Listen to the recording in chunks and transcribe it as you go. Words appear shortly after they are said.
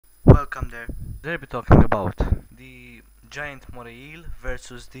welcome there. Today we're talking about the giant moray eel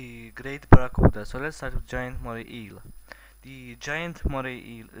versus the great barracuda. So let's start with giant moray eel. The giant moray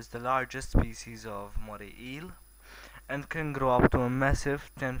eel is the largest species of moray eel and can grow up to a massive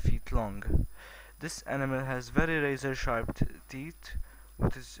 10 feet long. This animal has very razor sharp teeth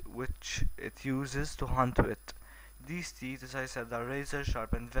which it uses to hunt with. These teeth, as I said, are razor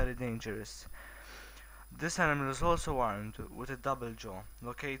sharp and very dangerous. This animal is also armed with a double jaw,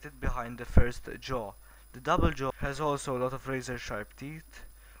 located behind the first jaw. The double jaw has also a lot of razor sharp teeth,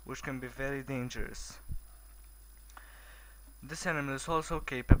 which can be very dangerous. This animal is also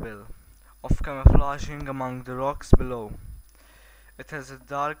capable of camouflaging among the rocks below. It has a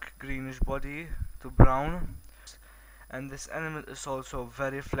dark greenish body to brown, and this animal is also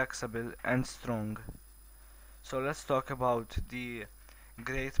very flexible and strong. So let's talk about the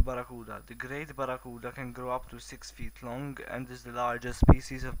great barracuda. The great barracuda can grow up to 6 feet long and is the largest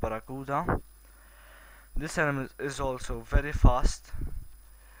species of barracuda. This animal is also very fast,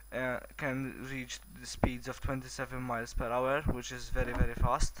 can reach the speeds of 27 miles per hour, which is very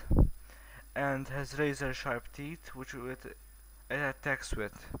fast, and has razor sharp teeth which it attacks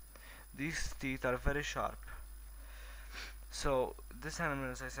with. These teeth are very sharp. So this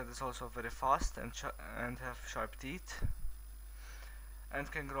animal, as I said, is also very fast and have sharp teeth and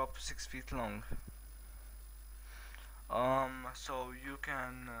can grow up to 6 feet long. So you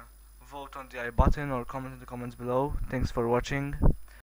can vote on the I button or comment in the comments below. Thanks for watching.